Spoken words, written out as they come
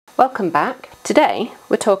Welcome back. Today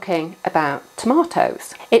we're talking about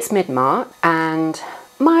tomatoes. It's mid-March and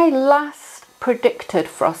my last predicted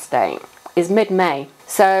frost date is mid-May.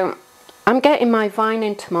 So I'm getting my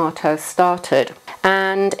vining tomatoes started,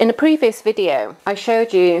 and in a previous video I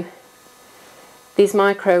showed you these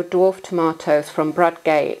micro dwarf tomatoes from Brad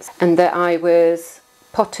Gates and that I was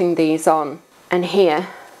potting these on, and here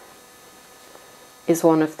is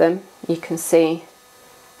one of them. You can see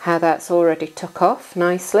how that's already took off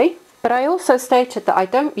nicely. But I also stated that I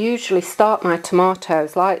don't usually start my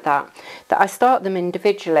tomatoes like that I start them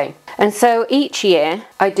individually. And so each year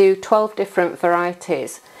I do 12 different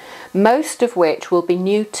varieties, most of which will be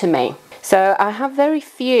new to me. So I have very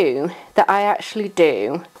few that I actually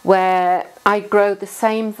do where I grow the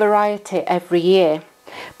same variety every year.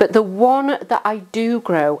 But the one that I do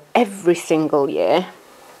grow every single year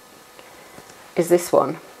is this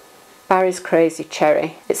one. Barry's Crazy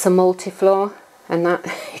Cherry. It's a multi-floor, and that,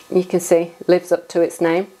 you can see, lives up to its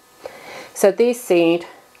name. So these seed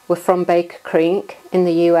were from Baker Creek in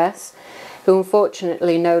the US, who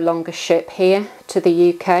unfortunately no longer ship here to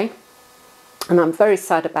the UK, and I'm very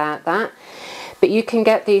sad about that. But you can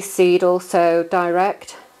get these seed also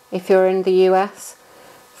direct if you're in the US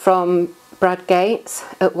from Brad Gates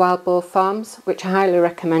at Wild Boar Farms, which I highly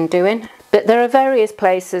recommend doing. But there are various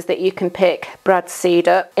places that you can pick Brad's seed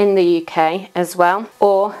up in the UK as well.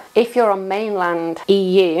 Or if you're on mainland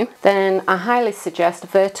EU, then I highly suggest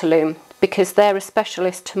Vertaloom, because they're a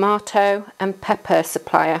specialist tomato and pepper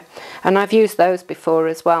supplier, and I've used those before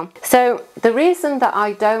as well. So the reason that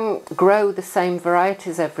I don't grow the same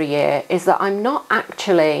varieties every year is that I'm not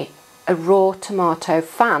actually a raw tomato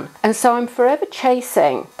fan, and so I'm forever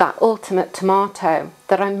chasing that ultimate tomato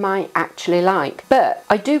that I might actually like. But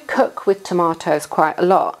I do cook with tomatoes quite a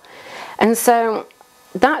lot, and so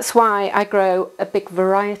that's why I grow a big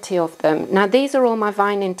variety of them. Now these are all my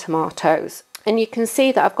vining tomatoes, and you can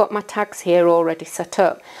see that I've got my tags here already set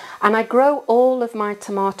up, and I grow all of my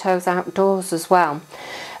tomatoes outdoors as well.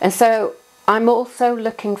 And so I'm also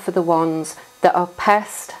looking for the ones that are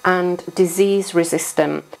pest and disease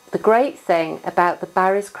resistant. The great thing about the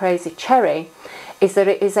Barry's Crazy Cherry is that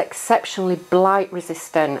it is exceptionally blight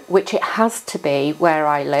resistant, which it has to be where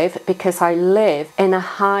I live, because I live in a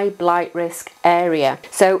high blight risk area.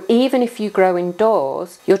 So even if you grow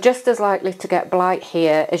indoors, you're just as likely to get blight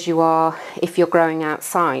here as you are if you're growing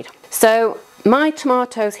outside. So my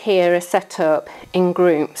tomatoes here are set up in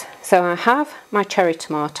groups. So I have my cherry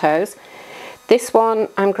tomatoes. This one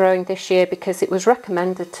I'm growing this year because it was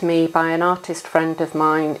recommended to me by an artist friend of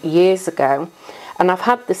mine years ago, and I've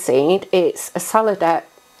had the seed. It's a Saladette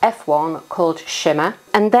F1 called Shimmer,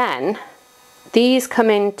 and then these come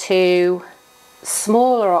into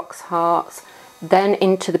smaller ox hearts, then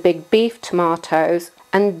into the big beef tomatoes,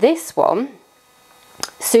 and this one,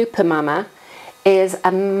 Super Mama, is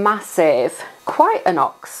a massive, quite an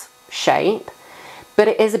ox shape, but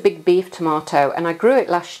it is a big beef tomato, and I grew it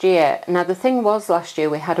last year. Now the thing was, last year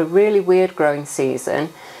we had a really weird growing season,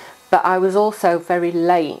 but I was also very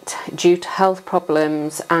late due to health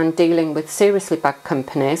problems and dealing with seriously bad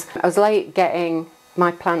companies. I was late getting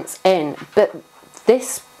my plants in, but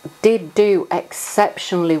this did do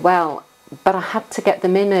exceptionally well, but I had to get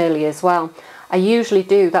them in early as well. I usually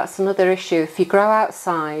do, that's another issue. If you grow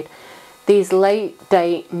outside, these late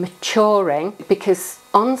date maturing, because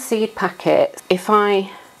on seed packets, if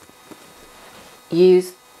I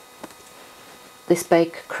use this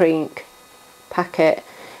Baker Creek packet,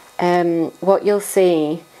 what you'll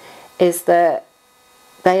see is that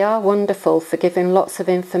they are wonderful for giving lots of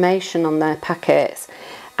information on their packets,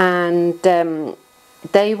 and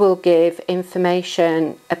they will give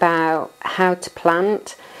information about how to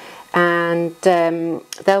plant, and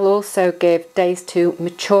they'll also give days to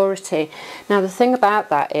maturity. Now the thing about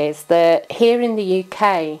that is that here in the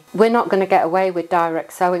UK we're not going to get away with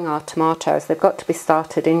direct sowing our tomatoes. They've got to be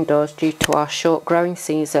started indoors due to our short growing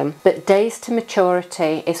season. But days to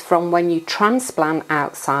maturity is from when you transplant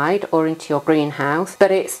outside or into your greenhouse, but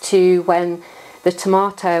it's to when the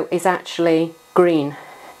tomato is actually green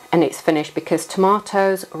and it's finished, because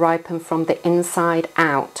tomatoes ripen from the inside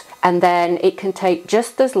out. And then it can take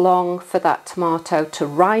just as long for that tomato to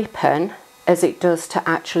ripen as it does to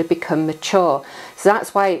actually become mature. So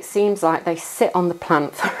that's why it seems like they sit on the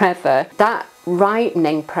plant forever. That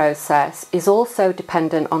ripening process is also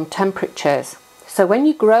dependent on temperatures. So when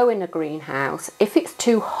you grow in a greenhouse, if it's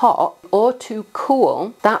too hot or too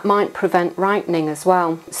cool, that might prevent ripening as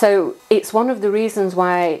well. So it's one of the reasons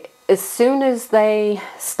why as soon as they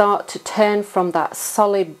start to turn from that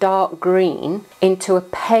solid dark green into a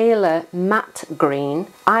paler matte green,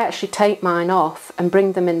 I actually take mine off and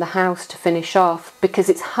bring them in the house to finish off, because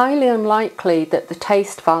it's highly unlikely that the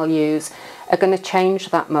taste values are going to change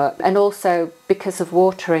that much, and also because of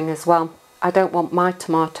watering as well. I don't want my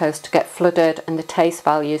tomatoes to get flooded and the taste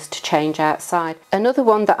values to change outside. Another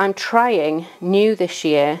one that I'm trying new this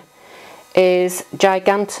year is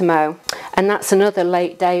Gigantamo, and that's another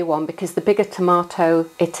late day one, because the bigger tomato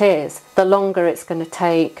it is, the longer it's going to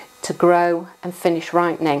take to grow and finish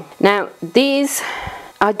ripening. Now these,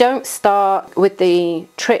 I don't start with the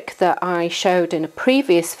trick that I showed in a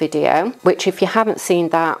previous video, which if you haven't seen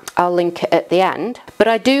that, I'll link it at the end, but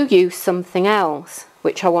I do use something else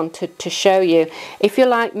which I wanted to show you. If you're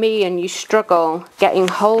like me and you struggle getting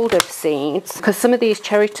hold of seeds, because some of these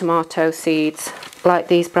cherry tomato seeds, like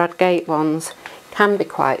these Bradgate ones, can be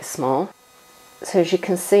quite small. So as you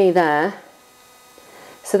can see there,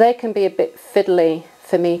 so they can be a bit fiddly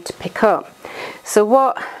for me to pick up. So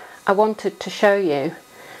what I wanted to show you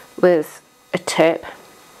was a tip.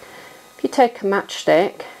 If you take a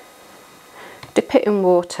matchstick, dip it in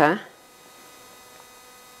water,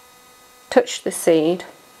 touch the seed,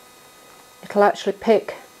 it'll actually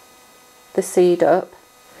pick the seed up,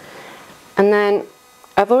 and then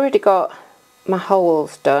I've already got my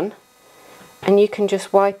holes done, and you can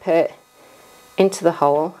just wipe it into the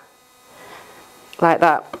hole like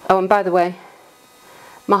that. Oh, and by the way,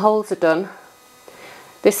 my holes are done.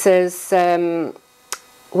 This is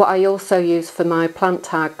what I also use for my plant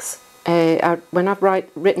tags. When I've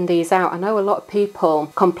written these out, I know a lot of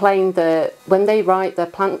people complain that when they write their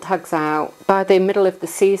plant tags out, by the middle of the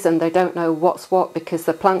season they don't know what's what because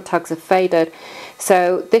the plant tags have faded.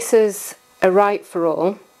 So this is a Right for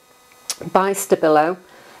All by Stabilo,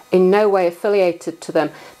 in no way affiliated to them.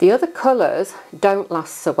 The other colours don't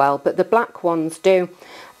last so well, but the black ones do.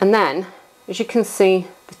 And then, as you can see,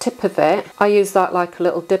 the tip of it, I use that like a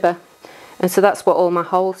little dibber. And so that's what all my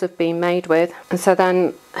holes have been made with. And so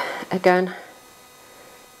then, again,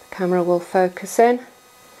 the camera will focus in.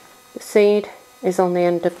 The seed is on the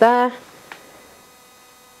end of there.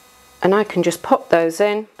 And I can just pop those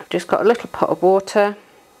in. I've just got a little pot of water.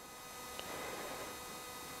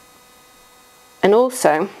 And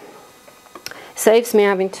also, saves me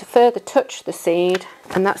having to further touch the seed,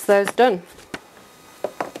 and that's those done.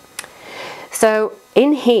 So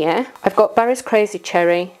in here, I've got Barry's Crazy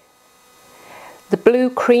Cherry, the Blue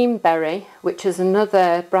Cream Berry, which is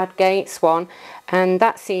another Bradgate's one, and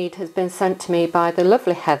that seed has been sent to me by the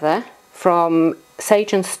lovely Heather from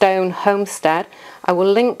Sage and Stone Homestead. I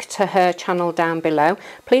will link to her channel down below.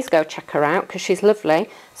 Please go check her out because she's lovely,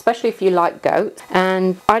 especially if you like goats.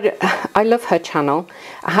 And I love her channel.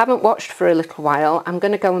 I haven't watched for a little while. I'm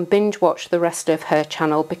going to go and binge watch the rest of her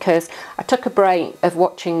channel because I took a break of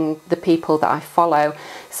watching the people that I follow.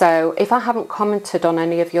 So if I haven't commented on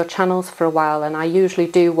any of your channels for a while, and I usually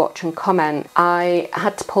do watch and comment, I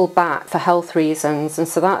had to pull back for health reasons, and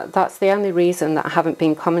so that's the only reason that I haven't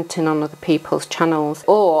been commenting on other people's channels.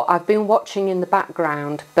 Or I've been watching in the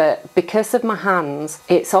background, but because of my hands,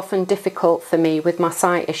 it's often difficult for me with my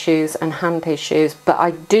sight issues and hand issues, but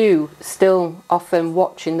I do still often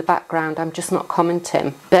watch in the background. I'm just not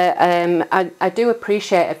commenting. But I do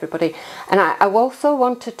appreciate everybody. And I also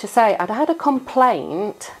wanted to say, I'd had a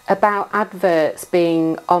complaint about adverts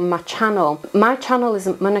being on my channel. My channel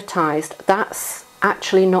isn't monetized. That's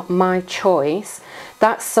actually not my choice.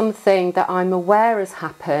 That's something that I'm aware has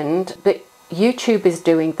happened, but YouTube is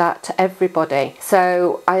doing that to everybody.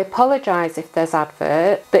 So I apologise if there's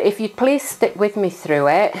advert, but if you'd please stick with me through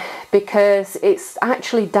it, because it's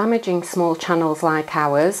actually damaging small channels like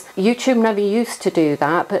ours. YouTube never used to do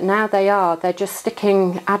that, but now they are. They're just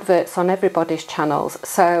sticking adverts on everybody's channels.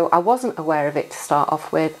 So I wasn't aware of it to start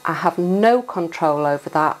off with. I have no control over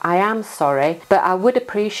that. I am sorry, but I would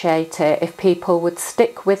appreciate it if people would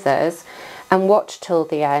stick with us and watch till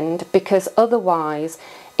the end, because otherwise,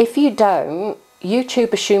 if you don't,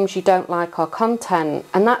 YouTube assumes you don't like our content,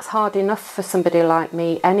 and that's hard enough for somebody like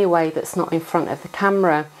me anyway that's not in front of the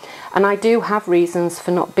camera. And I do have reasons for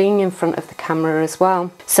not being in front of the camera as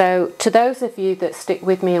well. So to those of you that stick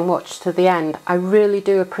with me and watch to the end, I really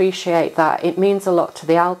do appreciate that. It means a lot to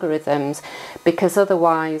the algorithms, because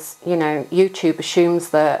otherwise, you know, YouTube assumes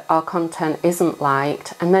that our content isn't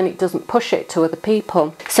liked, and then it doesn't push it to other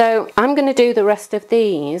people. So I'm going to do the rest of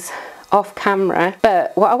these off camera,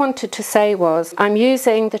 but what I wanted to say was I'm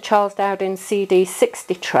using the Charles Dowding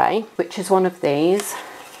CD60 tray, which is one of these,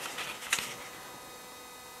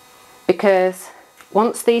 because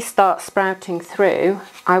once these start sprouting through,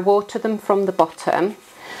 I water them from the bottom.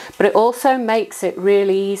 but it also makes it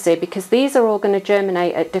really easy because these are all going to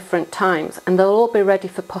germinate at different times and they'll all be ready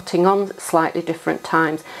for potting on at slightly different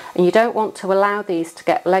times, and you don't want to allow these to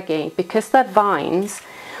get leggy because they're vines.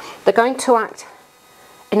 They're going to act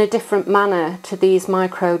in a different manner to these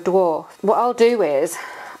micro dwarfs. What I'll do is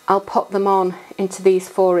I'll pop them on into these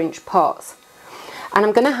 4-inch pots, and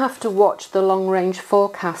I'm going to have to watch the long range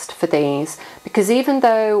forecast for these because even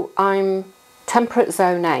though I'm temperate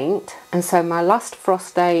zone 8 and so my last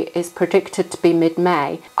frost day is predicted to be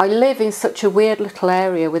mid-May, I live in such a weird little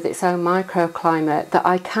area with its own microclimate that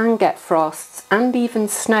I can get frosts and even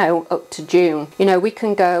snow up to June. You know, we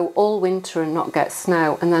can go all winter and not get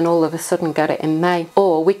snow and then all of a sudden get it in May,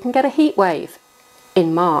 or we can get a heat wave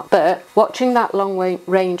in March. But watching that long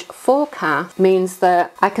range forecast means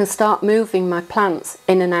that I can start moving my plants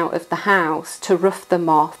in and out of the house to rough them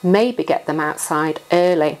off, maybe get them outside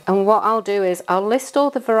early. And what I'll do is I'll list all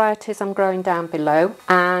the varieties I'm growing down below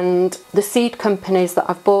and the seed companies that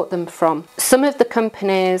I've bought them from. Some of the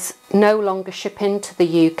companies no longer ship into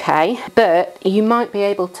the UK, but you might be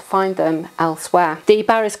able to find them elsewhere. The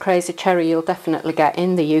Barry's Crazy Cherry you'll definitely get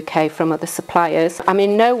in the UK from other suppliers. I'm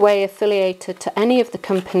in no way affiliated to any of the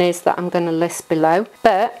companies that I'm going to list below,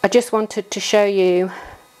 but I just wanted to show you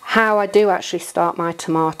how I do actually start my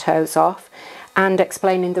tomatoes off and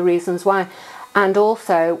explaining the reasons why. And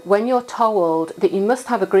also, when you're told that you must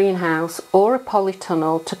have a greenhouse or a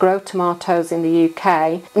polytunnel to grow tomatoes in the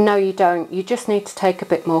UK, no you don't. You just need to take a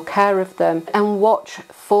bit more care of them and watch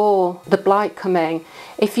for the blight coming.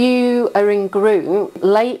 If you are in group,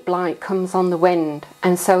 late blight comes on the wind,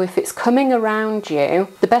 and so if it's coming around you,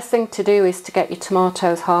 the best thing to do is to get your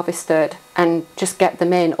tomatoes harvested and just get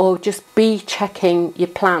them in, or just be checking your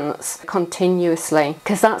plants continuously,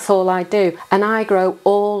 because that's all I do. And I grow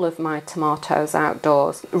all of my tomatoes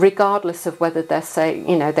outdoors, regardless of whether they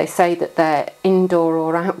say that they're indoor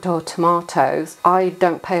or outdoor tomatoes. I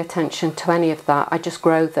don't pay attention to any of that. I just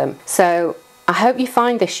grow them. So I hope you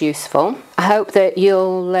find this useful. I hope that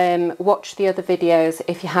you'll watch the other videos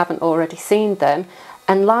if you haven't already seen them,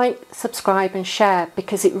 and like, subscribe and share,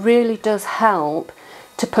 because it really does help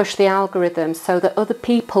to push the algorithm so that other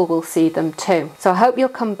people will see them too. So I hope you'll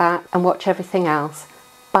come back and watch everything else.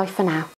 Bye for now.